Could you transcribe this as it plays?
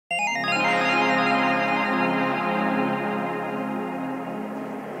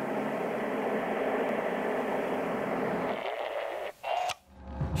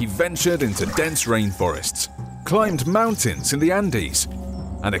he ventured into dense rainforests, climbed mountains in the Andes,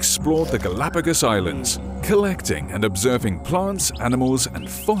 and explored the Galapagos Islands, collecting and observing plants, animals, and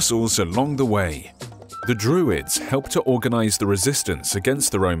fossils along the way. The Druids helped to organize the resistance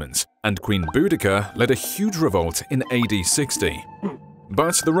against the Romans, and Queen Boudica led a huge revolt in AD 60.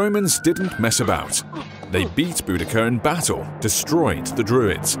 But the Romans didn't mess about. They beat Boudica in battle, destroyed the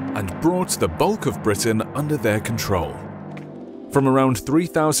Druids, and brought the bulk of Britain under their control. From around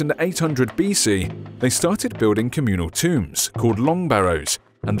 3800 BC, they started building communal tombs called long barrows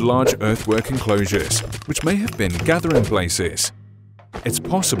and large earthwork enclosures, which may have been gathering places. It's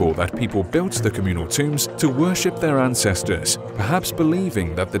possible that people built the communal tombs to worship their ancestors, perhaps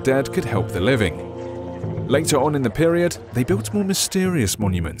believing that the dead could help the living. Later on in the period, they built more mysterious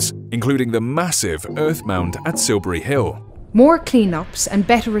monuments, including the massive earth mound at Silbury Hill. More cleanups and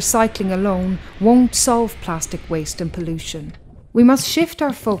better recycling alone won't solve plastic waste and pollution. We must shift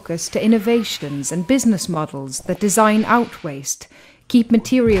our focus to innovations and business models that design out waste, keep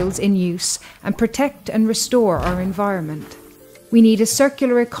materials in use, and protect and restore our environment. We need a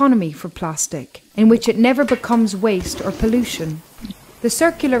circular economy for plastic, in which it never becomes waste or pollution. The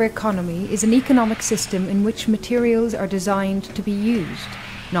circular economy is an economic system in which materials are designed to be used,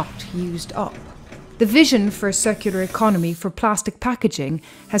 not used up. The vision for a circular economy for plastic packaging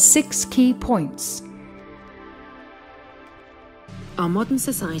has 6 key points. Our modern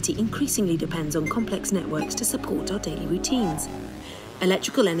society increasingly depends on complex networks to support our daily routines.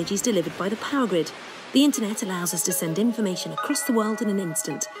 Electrical energy is delivered by the power grid. The internet allows us to send information across the world in an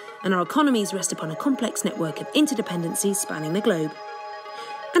instant, and our economies rest upon a complex network of interdependencies spanning the globe.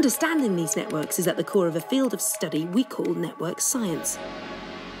 Understanding these networks is at the core of a field of study we call network science.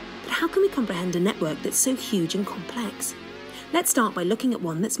 But how can we comprehend a network that's so huge and complex? Let's start by looking at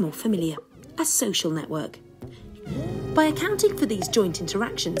one that's more familiar, a social network. By accounting for these joint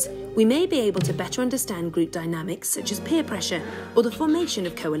interactions, we may be able to better understand group dynamics such as peer pressure or the formation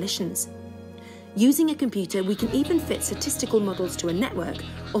of coalitions. Using a computer, we can even fit statistical models to a network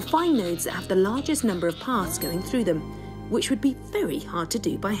or find nodes that have the largest number of paths going through them, which would be very hard to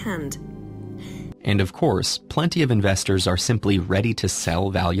do by hand. And of course, plenty of investors are simply ready to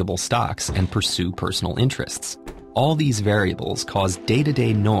sell valuable stocks and pursue personal interests. All these variables cause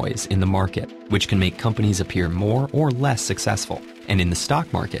day-to-day noise in the market, which can make companies appear more or less successful. And in the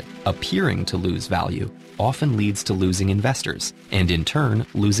stock market, appearing to lose value often leads to losing investors, and in turn,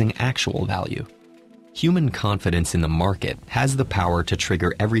 losing actual value. Human confidence in the market has the power to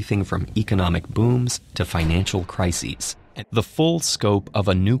trigger everything from economic booms to financial crises. The full scope of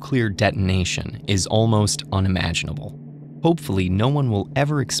a nuclear detonation is almost unimaginable. Hopefully, no one will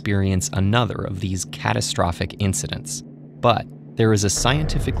ever experience another of these catastrophic incidents. But there is a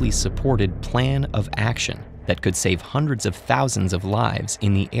scientifically supported plan of action that could save hundreds of thousands of lives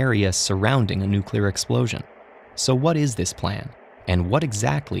in the area surrounding a nuclear explosion. So what is this plan, and what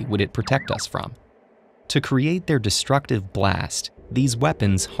exactly would it protect us from? To create their destructive blast, these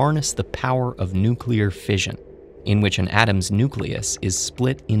weapons harness the power of nuclear fission, in which an atom's nucleus is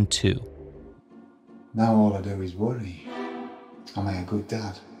split in two. Now all I do is worry. Am I a good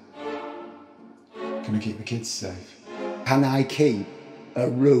dad? Can I keep the kids safe? Can I keep a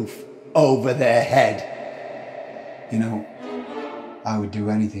roof over their head? You know, I would do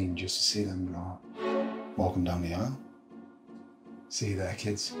anything just to see them grow up. Walk them down the aisle. See their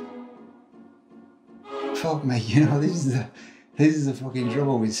kids. Fuck me, you know, this is the fucking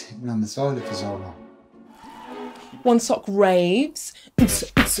trouble with sitting on the toilet for so long. One sock raves,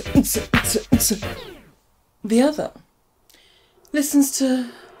 the other listens to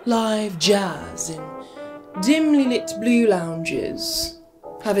live jazz in dimly lit blue lounges,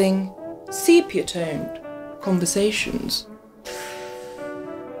 having sepia-toned conversations.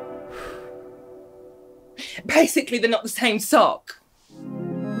 Basically, they're not the same sock.